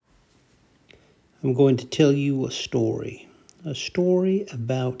I'm going to tell you a story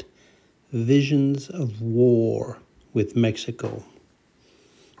about visions of war with Mexico.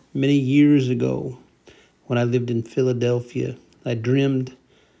 Many years ago, when I lived in Philadelphia, I dreamed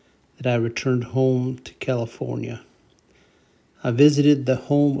that I returned home to California. I visited the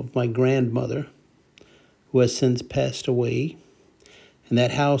home of my grandmother, who has since passed away, and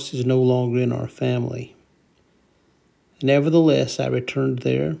that house is no longer in our family. Nevertheless, I returned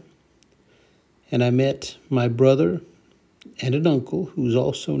there, and I met my brother and an uncle who's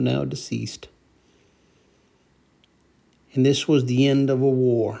also now deceased. And this was the end of a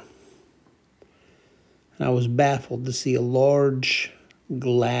war. And I was baffled to see a large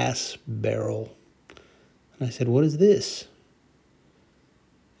glass barrel. And I said, "What is this?"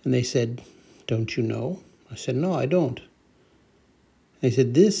 And they said, "Don't you know?" I said, "No, I don't." They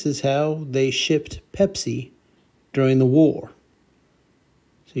said, "This is how they shipped Pepsi during the war."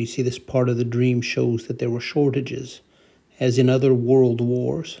 So you see, this part of the dream shows that there were shortages, as in other world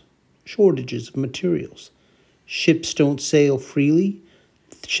wars, shortages of materials. Ships don't sail freely.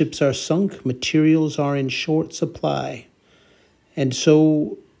 Ships are sunk. Materials are in short supply. And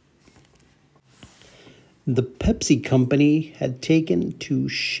so the Pepsi company had taken to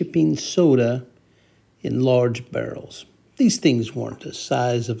shipping soda in large barrels. These things weren't the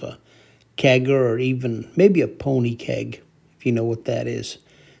size of a kegger or even maybe a pony keg, if you know what that is.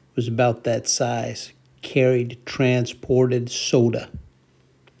 It was about that size. Carried, transported soda.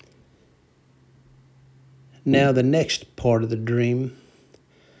 Now, the next part of the dream,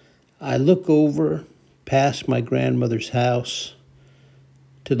 I look over past my grandmother's house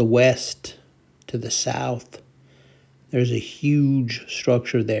to the west, to the south. There's a huge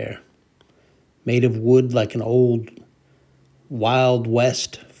structure there, made of wood like an old Wild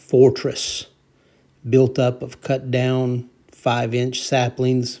West fortress, built up of cut down 5-inch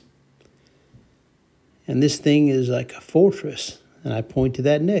saplings. And this thing is like a fortress. And I point to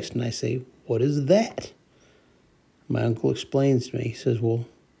that next and I say, "What is that?" My uncle explains to me. He says, "Well,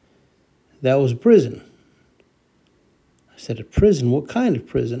 that was a prison." I said, "A prison? What kind of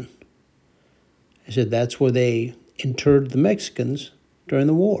prison?" I said, "That's where they interred the Mexicans during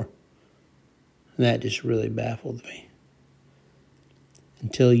the war." And that just really baffled me.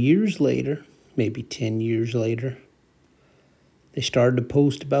 Until years later, maybe 10 years later, they started to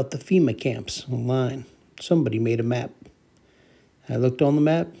post about the FEMA camps online. Somebody made a map. I looked on the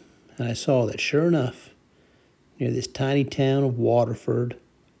map and I saw that sure enough, near this tiny town of Waterford,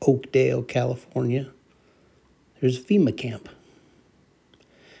 Oakdale, California, there's a FEMA camp.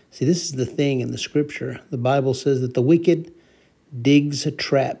 See, this is the thing in the scripture. The Bible says that the wicked digs a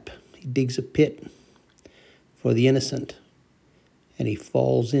trap. He digs a pit for the innocent, and he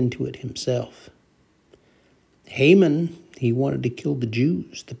falls into it himself. Haman, he wanted to kill the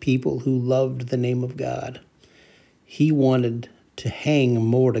Jews, the people who loved the name of God. He wanted to hang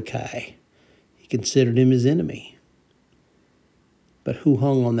Mordecai. He considered him his enemy. But who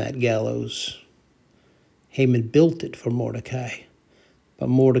hung on that gallows? Haman built it for Mordecai, but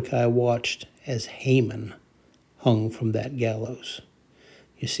Mordecai watched as Haman hung from that gallows.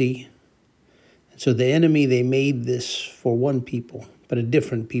 You see? And so the enemy, they made this for one people, but a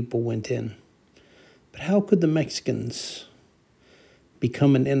different people went in. But how could the Mexicans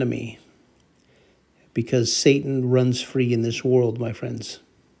become an enemy? Because Satan runs free in this world, my friends.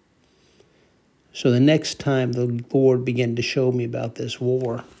 So the next time the Lord began to show me about this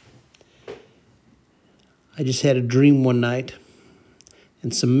war, I just had a dream one night,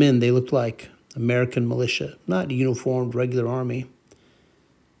 and some men, they looked like American militia, not uniformed, regular army.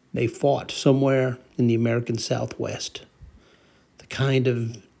 They fought somewhere in the American Southwest, the kind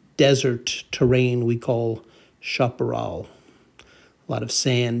of desert terrain we call chaparral. A lot of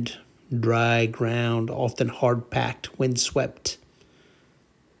sand, dry ground, often hard-packed, windswept.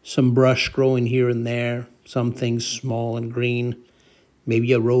 Some brush growing here and there, some things small and green.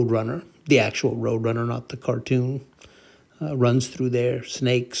 Maybe a roadrunner, the actual roadrunner, not the cartoon, runs through there.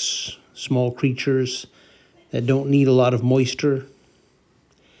 Snakes, small creatures that don't need a lot of moisture.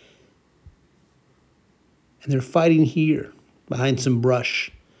 And they're fighting here, behind some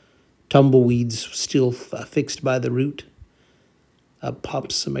brush. Tumbleweeds still fixed by the root. Up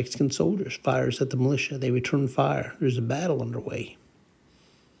pops some Mexican soldiers, fires at the militia. They return fire. There's a battle underway.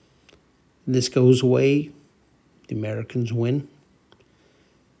 This goes away. The Americans win.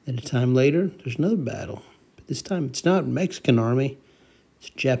 Then a time later, there's another battle. But this time it's not Mexican army. It's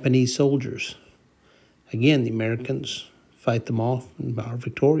Japanese soldiers. Again, the Americans fight them off and are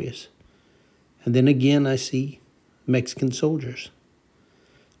victorious. And then again, I see Mexican soldiers.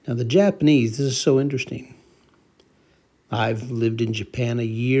 Now, the Japanese, this is so interesting. I've lived in Japan a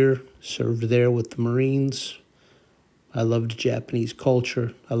year, served there with the Marines. I loved Japanese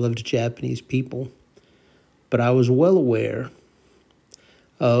culture. I loved Japanese people. But I was well aware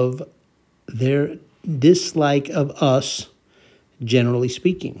of their dislike of us, generally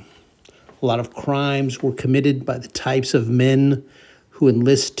speaking. A lot of crimes were committed by the types of men who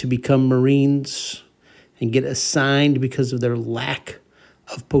enlist to become Marines and get assigned because of their lack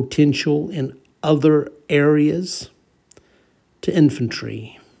of potential in other areas to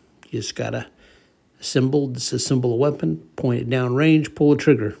infantry. You just gotta disassemble a weapon, point it down range, pull a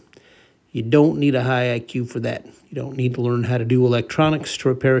trigger. You don't need a high IQ for that. You don't need to learn how to do electronics to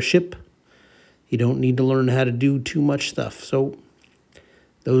repair a ship. You don't need to learn how to do too much stuff. So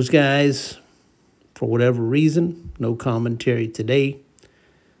those guys, for whatever reason, no commentary today,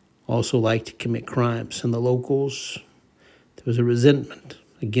 also like to commit crimes. And the locals, there was a resentment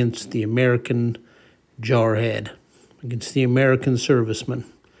against the American jarhead, against the American serviceman.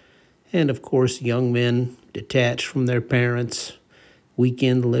 And of course, young men detached from their parents,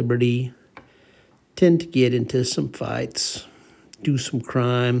 weekend liberty, tend to get into some fights, do some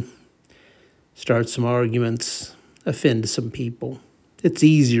crime, start some arguments, offend some people. It's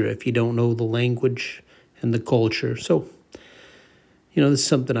easier if you don't know the language and the culture. So, this is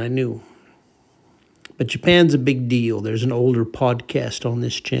something I knew. But Japan's a big deal. There's an older podcast on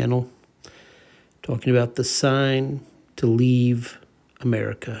this channel talking about the sign to leave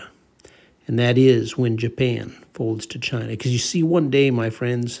America. And that is when Japan folds to China. Because you see, one day, my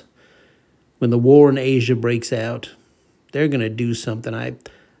friends, when the war in Asia breaks out, they're going to do something.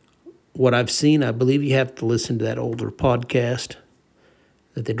 What I've seen, I believe you have to listen to that older podcast,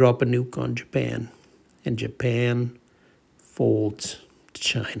 that they drop a nuke on Japan, and Japan folds to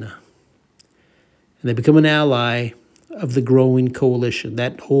China. And they become an ally of the growing coalition,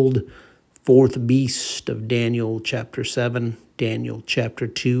 that old fourth beast of Daniel chapter 7, Daniel chapter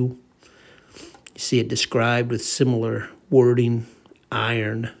 2. You see it described with similar wording: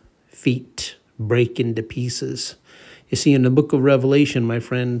 iron, feet, break into pieces. You see, in the book of Revelation, my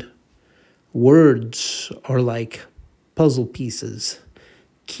friend, words are like puzzle pieces,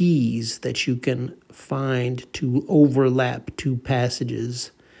 keys that you can find to overlap two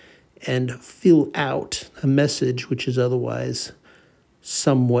passages and fill out a message which is otherwise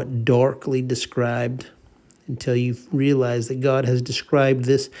somewhat darkly described, until you realize that God has described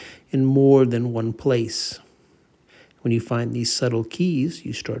this in more than one place. When you find these subtle keys,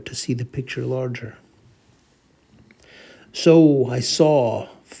 you start to see the picture larger. So I saw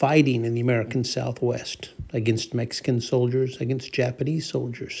fighting in the American Southwest against Mexican soldiers, against Japanese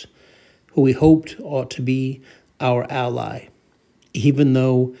soldiers, who we hoped ought to be our ally, even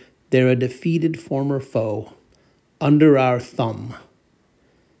though they're a defeated former foe under our thumb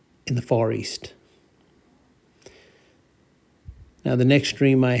in the Far East. Now, the next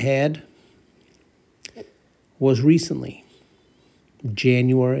dream I had was recently,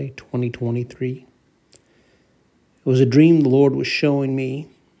 January 2023. It was a dream the Lord was showing me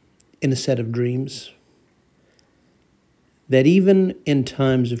in a set of dreams, that even in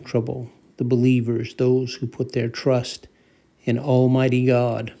times of trouble, the believers, those who put their trust in Almighty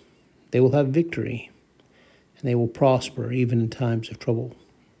God, they will have victory and they will prosper even in times of trouble.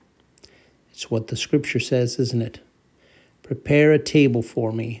 It's what the scripture says, isn't it? Prepare a table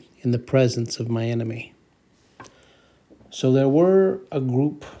for me in the presence of my enemy. So there were a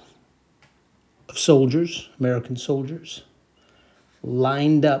group of soldiers, American soldiers,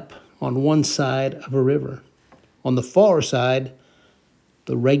 lined up on one side of a river. On the far side,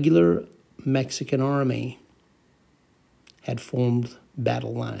 the regular Mexican army had formed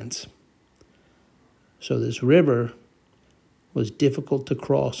battle lines. So this river was difficult to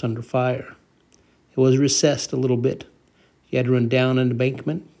cross under fire. It was recessed a little bit. You had to run down an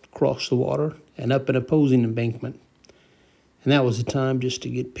embankment, cross the water, and up an opposing embankment. And that was the time just to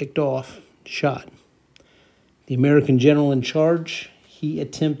get picked off, shot. The American general in charge, he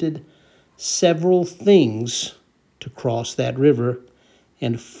attempted several things to cross that river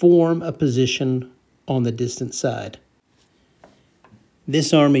and form a position on the distant side.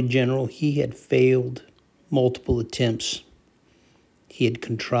 This army general, he had failed multiple attempts. He had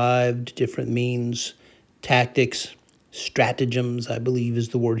contrived different means, tactics, stratagems, I believe is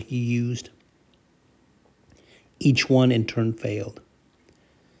the word he used. Each one in turn failed.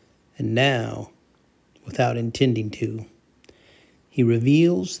 And now, without intending to, he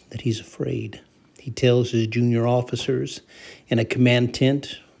reveals that he's afraid. He tells his junior officers in a command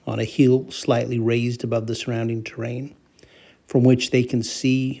tent on a hill slightly raised above the surrounding terrain, from which they can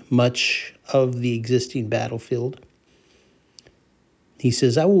see much of the existing battlefield. He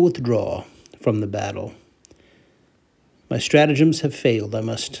says, I will withdraw from the battle. My stratagems have failed. I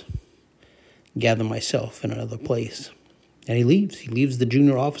must gather myself in another place. And he leaves. He leaves the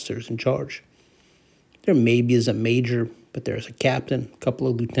junior officers in charge. There maybe is a major, but there's a captain, a couple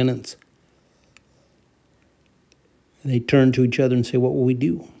of lieutenants. And they turn to each other and say, what will we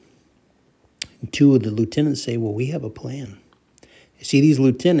do? And two of the lieutenants say, well, we have a plan. You see, these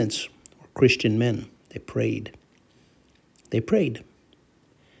lieutenants were Christian men. They prayed. They prayed.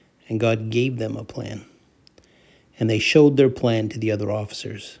 And God gave them a plan. And they showed their plan to the other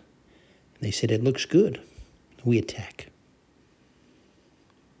officers. And they said, it looks good. We attack.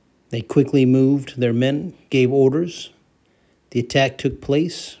 They quickly moved. Their men gave orders. The attack took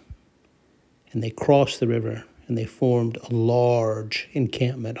place. And they crossed the river. And they formed a large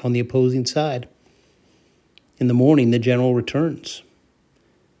encampment on the opposing side. In the morning, the general returns.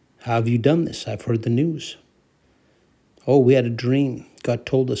 How have you done this? I've heard the news. Oh, we had a dream. God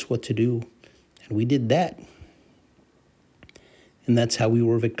told us what to do. And we did that. And that's how we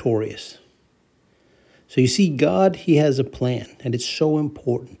were victorious. So you see, God, he has a plan. And it's so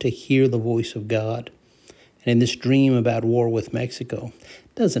important to hear the voice of God. And in this dream about war with Mexico,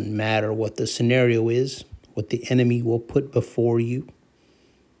 it doesn't matter what the scenario is, what the enemy will put before you.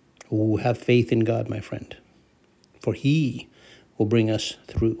 Oh, have faith in God, my friend. For he will bring us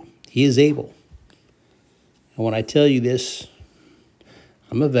through. He is able. And when I tell you this,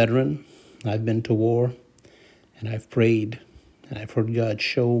 I'm a veteran. I've been to war. And I've prayed. And I've heard God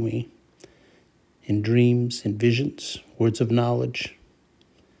show me in dreams, in visions, words of knowledge.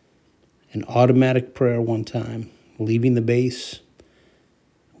 An automatic prayer one time, leaving the base.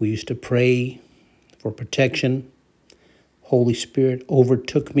 We used to pray for protection. Holy Spirit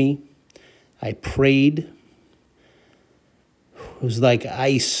overtook me. I prayed. It was like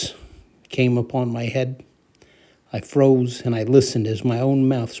ice came upon my head. I froze and I listened as my own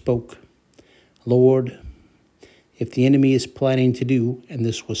mouth spoke. Lord, if the enemy is planning to do, and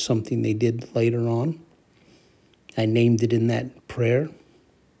this was something they did later on, I named it in that prayer,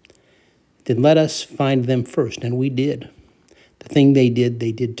 then let us find them first. And we did. The thing they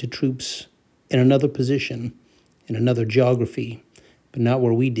did to troops in another position, in another geography, but not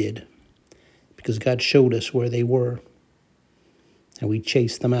where we did, because God showed us where they were, and we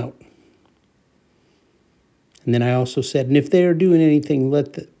chased them out. And then I also said, and if they are doing anything,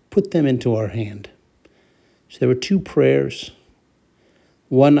 put them into our hand. So there were two prayers.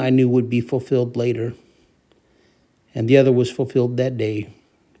 One I knew would be fulfilled later, and the other was fulfilled that day.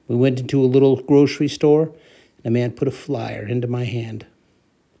 We went into a little grocery store, and a man put a flyer into my hand.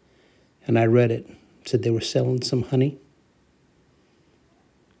 And I read it. It said they were selling some honey.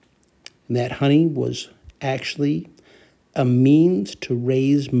 And that honey was actually a means to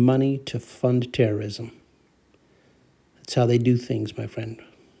raise money to fund terrorism. That's how they do things, my friend.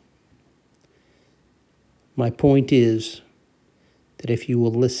 My point is that if you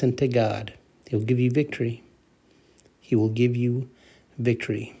will listen to God, he'll give you victory. He will give you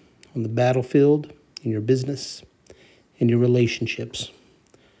victory on the battlefield, in your business, in your relationships.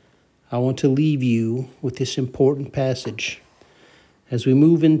 I want to leave you with this important passage. As we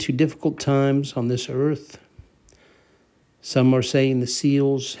move into difficult times on this earth, some are saying the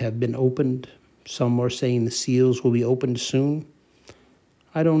seals have been opened. Some are saying the seals will be opened soon.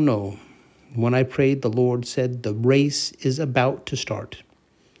 I don't know. When I prayed, the Lord said the race is about to start.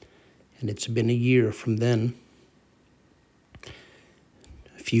 And it's been a year from then.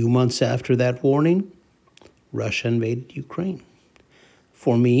 A few months after that warning, Russia invaded Ukraine.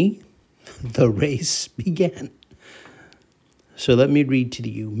 For me, the race began. So let me read to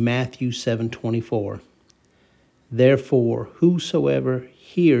you Matthew 7:24. Therefore, whosoever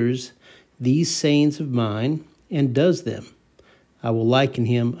hears these sayings of mine and does them, I will liken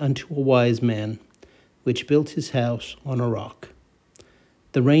him unto a wise man, which built his house on a rock.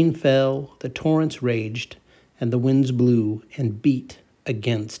 The rain fell, the torrents raged, and the winds blew and beat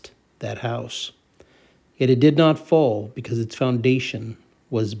against that house. Yet it did not fall, because its foundation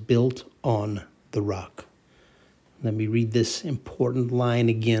was built on the rock. Let me read this important line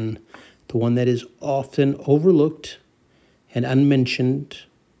again, the one that is often overlooked and unmentioned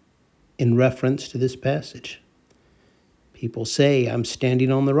in reference to this passage. People say, I'm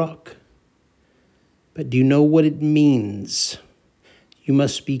standing on the rock. But do you know what it means? You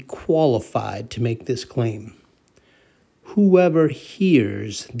must be qualified to make this claim. Whoever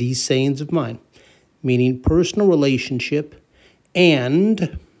hears these sayings of mine, meaning personal relationship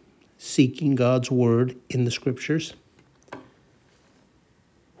and seeking God's word in the scriptures,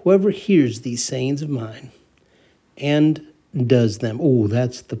 whoever hears these sayings of mine and does them. Oh,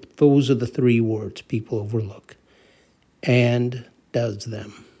 those are the three words people overlook. And does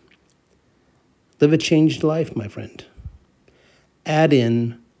them. Live a changed life, my friend. add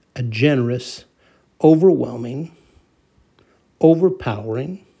in a generous, overwhelming,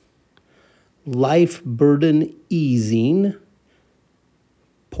 overpowering, life burden easing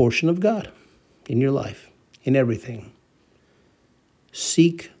portion of God in your life, in everything.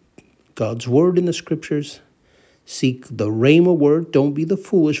 Seek God's word in the scriptures. Seek the Rhema word. Don't be the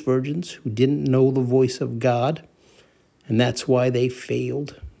foolish virgins who didn't know the voice of God, and that's why they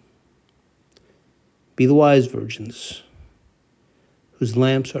failed. Be the wise virgins whose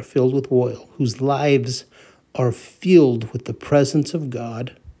lamps are filled with oil, whose lives are filled with the presence of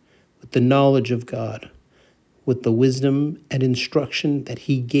God, with the knowledge of God, with the wisdom and instruction that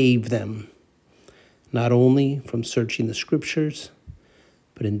He gave them, not only from searching the scriptures,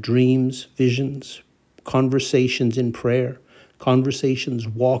 but in dreams, visions, conversations in prayer, conversations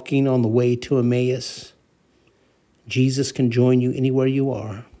walking on the way to Emmaus. Jesus can join you anywhere you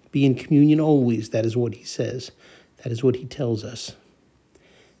are. Be in communion always. That is what He says. That is what He tells us.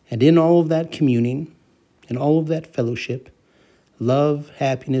 And in all of that communing, in all of that fellowship, love,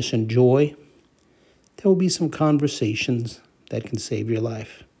 happiness, and joy, there will be some conversations that can save your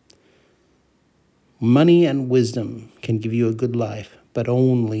life. Money and wisdom can give you a good life, but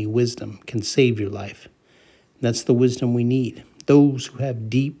only wisdom can save your life. And that's the wisdom we need. Those who have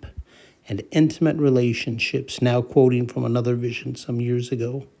deep and intimate relationships, now quoting from another vision some years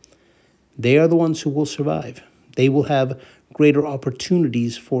ago, they are the ones who will survive. They will have greater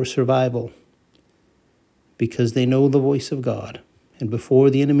opportunities for survival because they know the voice of God. And before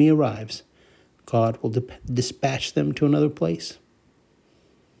the enemy arrives, God will dispatch them to another place.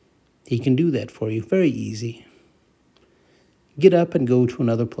 He can do that for you. Very easy. Get up and go to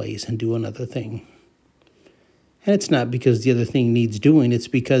another place and do another thing. And it's not because the other thing needs doing. It's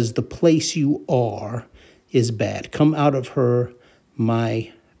because the place you are is bad. Come out of her,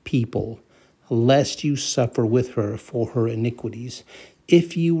 my people, lest you suffer with her for her iniquities.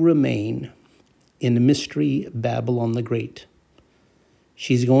 If you remain in the mystery Babylon the Great,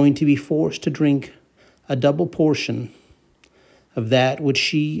 she's going to be forced to drink a double portion of that which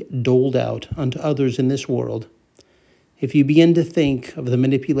she doled out unto others in this world. If you begin to think of the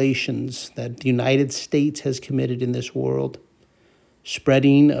manipulations that the United States has committed in this world,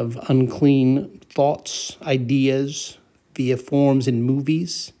 spreading of unclean thoughts, ideas via forms in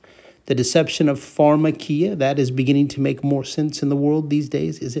movies, the deception of pharmakia, that is beginning to make more sense in the world these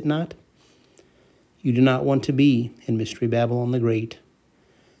days, is it not? You do not want to be in Mystery Babylon the Great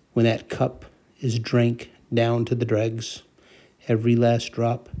when that cup is drank down to the dregs, every last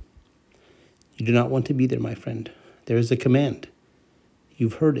drop. You do not want to be there, my friend. There is a command.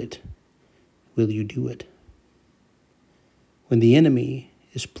 You've heard it. Will you do it? When the enemy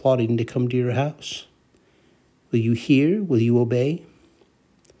is plotting to come to your house, will you hear? Will you obey?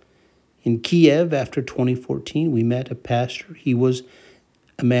 In Kiev, after 2014, we met a pastor. He was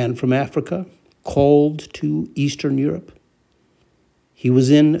a man from Africa, called to Eastern Europe. He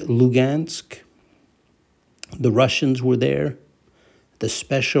was in Lugansk. The Russians were there. The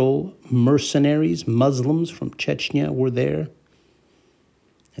special mercenaries, Muslims from Chechnya, were there.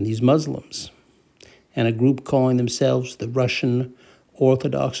 And these Muslims and a group calling themselves the Russian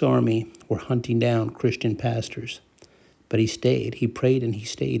Orthodox Army were hunting down Christian pastors. But he stayed. He prayed and he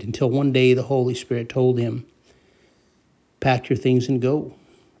stayed until one day the Holy Spirit told him, pack your things and go.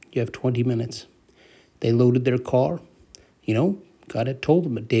 You have 20 minutes. They loaded their car. You know, God had told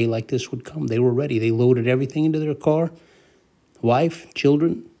them a day like this would come. They were ready. They loaded everything into their car. Wife,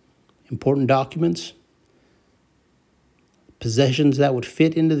 children, important documents, possessions that would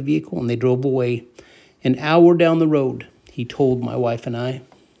fit into the vehicle, and they drove away. An hour down the road, he told my wife and I,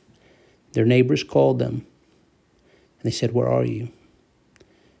 their neighbors called them, and they said, where are you?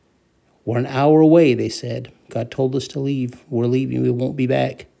 We're an hour away, they said. God told us to leave. We're leaving. We won't be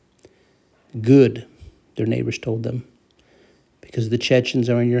back. Good, their neighbors told them, because the Chechens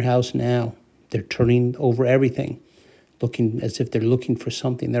are in your house now. They're turning over everything, looking as if they're looking for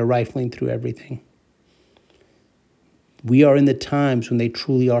something. They're rifling through everything. We are in the times when they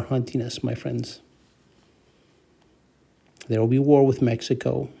truly are hunting us, my friends. There will be war with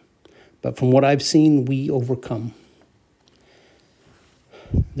Mexico, but from what I've seen, we overcome.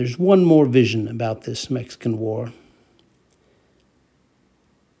 There's one more vision about this Mexican war.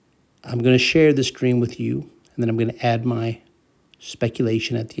 I'm going to share this dream with you, and then I'm going to add my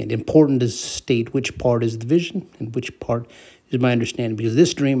speculation at the end. Important to state which part is the vision and which part is my understanding, because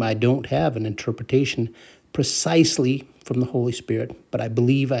this dream I don't have an interpretation precisely from the Holy Spirit, but I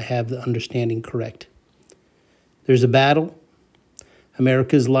believe I have the understanding correct. There's a battle.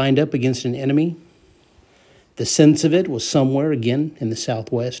 America is lined up against an enemy. The sense of it was somewhere, again, in the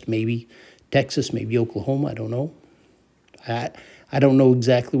Southwest, maybe Texas, maybe Oklahoma, I don't know. I don't know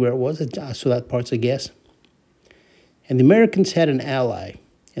exactly where it was, so that part's a guess. And the Americans had an ally,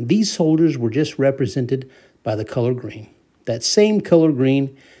 and these soldiers were just represented by the color green. That same color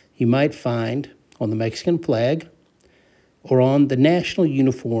green you might find on the Mexican flag or on the national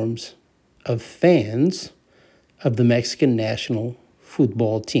uniforms of fans of the Mexican national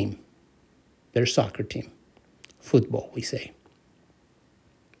football team, their soccer team. Football, we say.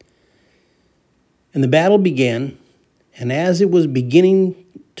 And the battle began, and as it was beginning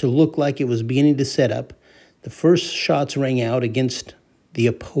to look like it was beginning to set up, the first shots rang out against the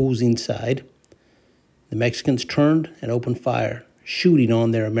opposing side. The Mexicans turned and opened fire, shooting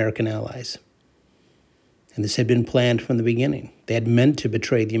on their American allies. And this had been planned from the beginning. They had meant to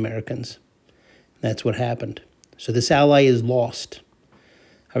betray the Americans. That's what happened. So this ally is lost.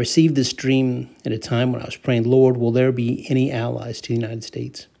 I received this dream at a time when I was praying, Lord, will there be any allies to the United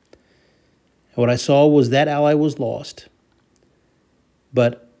States? And what I saw was that ally was lost,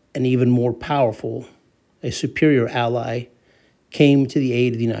 but an even more powerful, a superior ally came to the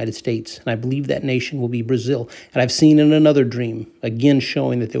aid of the United States. And I believe that nation will be Brazil. And I've seen in another dream, again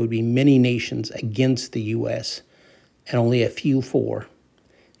showing that there would be many nations against the U.S. and only a few for.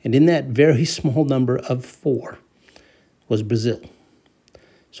 And in that very small number of 4 was Brazil.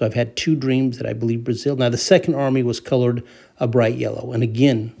 So I've had 2 dreams that I believe Brazil. Now the second army was colored a bright yellow. And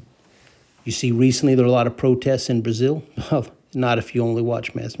again, you see recently there are a lot of protests in Brazil. Well, not if you only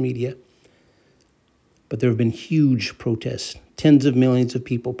watch mass media. But there have been huge protests, tens of millions of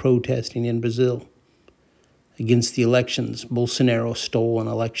people protesting in Brazil against the elections. Bolsonaro stole an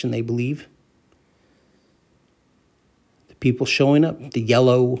election, they believe. The people showing up, the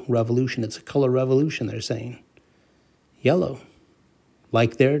yellow revolution, it's a color revolution, they're saying. Yellow,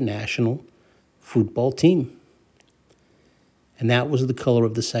 like their national football team. And that was the color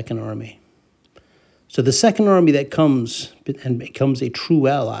of the Second Army. So the Second Army that comes and becomes a true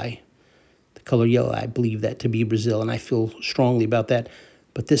ally, the color yellow, I believe that to be Brazil, and I feel strongly about that.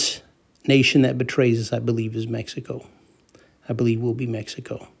 But this nation that betrays us, I believe, is Mexico. I believe will be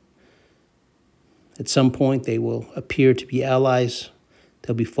Mexico. At some point, they will appear to be allies.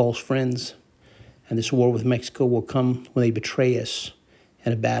 They'll be false friends. And this war with Mexico will come when they betray us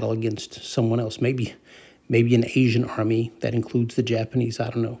in a battle against someone else. Maybe an Asian army that includes the Japanese. I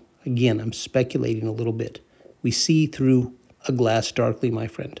don't know. Again, I'm speculating a little bit. We see through a glass darkly, my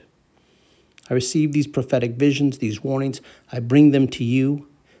friend. I receive these prophetic visions, these warnings. I bring them to you,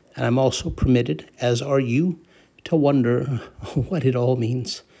 and I'm also permitted, as are you, to wonder what it all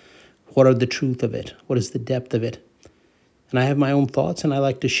means. What are the truth of it? What is the depth of it? And I have my own thoughts, and I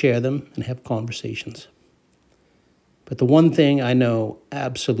like to share them and have conversations. But the one thing I know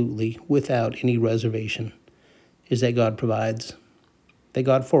absolutely, without any reservation, is that God provides, that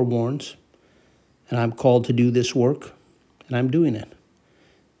God forewarns, and I'm called to do this work, and I'm doing it.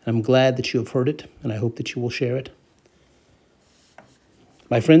 And I'm glad that you have heard it, and I hope that you will share it.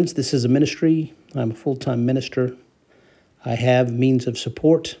 My friends, this is a ministry. I'm a full-time minister. I have means of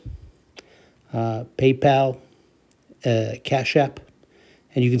support, PayPal, Cash App,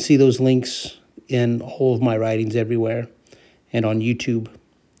 and you can see those links in all of my writings everywhere and on YouTube.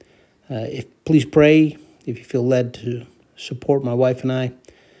 Please pray if you feel led to support my wife and I.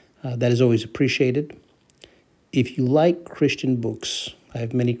 That is always appreciated. If you like Christian books, I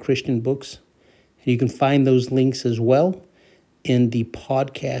have many Christian books, and you can find those links as well in the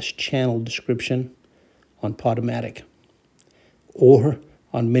podcast channel description on Podomatic or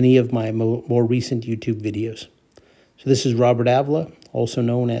on many of my more recent YouTube videos. So this is Robert Avila, also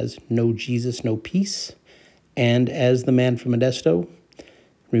known as No Jesus, No Peace, and as the man from Modesto,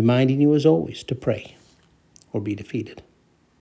 reminding you as always to pray or be defeated.